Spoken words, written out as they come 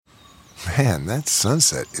Man, that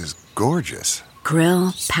sunset is gorgeous.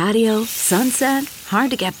 Grill, patio, sunset.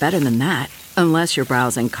 Hard to get better than that. Unless you're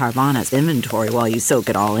browsing Carvana's inventory while you soak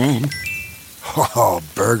it all in. Oh,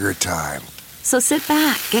 burger time. So sit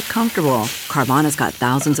back, get comfortable. Carvana's got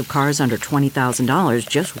thousands of cars under $20,000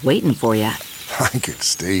 just waiting for you. I could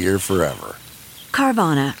stay here forever.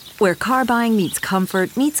 Carvana, where car buying meets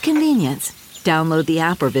comfort meets convenience. Download the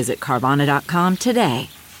app or visit Carvana.com today.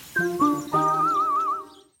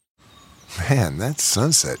 Man, that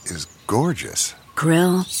sunset is gorgeous.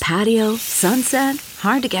 Grill, patio, sunset.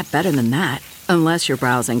 Hard to get better than that. Unless you're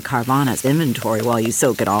browsing Carvana's inventory while you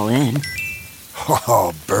soak it all in.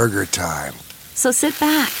 Oh, burger time. So sit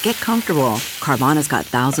back, get comfortable. Carvana's got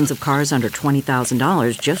thousands of cars under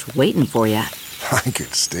 $20,000 just waiting for you. I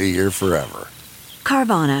could stay here forever.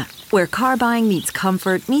 Carvana, where car buying meets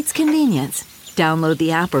comfort meets convenience. Download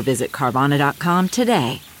the app or visit Carvana.com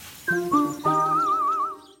today.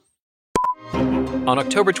 On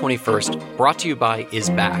October 21st, Brought to You by is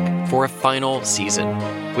back for a final season,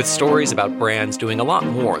 with stories about brands doing a lot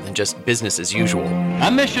more than just business as usual.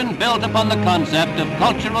 A mission built upon the concept of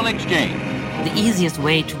cultural exchange. The easiest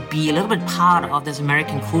way to be a little bit part of this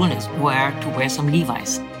American coolness were to wear some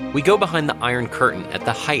Levi's. We go behind the Iron Curtain at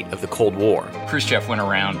the height of the Cold War. Khrushchev went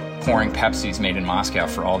around pouring Pepsis made in Moscow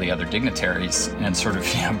for all the other dignitaries and sort of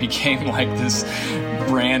became like this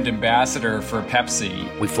brand ambassador for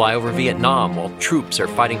Pepsi. We fly over Vietnam while troops are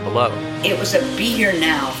fighting below. It was a be here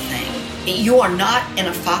now thing. You are not in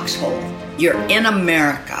a foxhole. You're in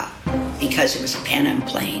America because it was a Pan Am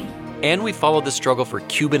plane. And we follow the struggle for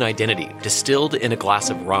Cuban identity, distilled in a glass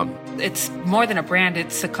of rum. It's more than a brand,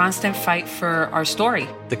 it's a constant fight for our story.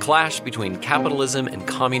 The clash between capitalism and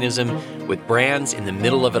communism, with brands in the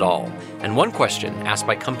middle of it all. And one question asked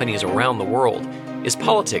by companies around the world, is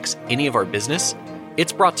politics any of our business?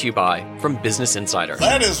 It's brought to you by from Business Insider.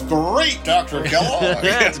 That is great, Dr. Kellogg.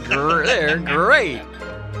 That's great. They're great.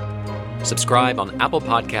 Subscribe on Apple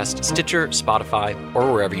Podcasts, Stitcher, Spotify,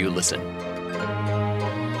 or wherever you listen.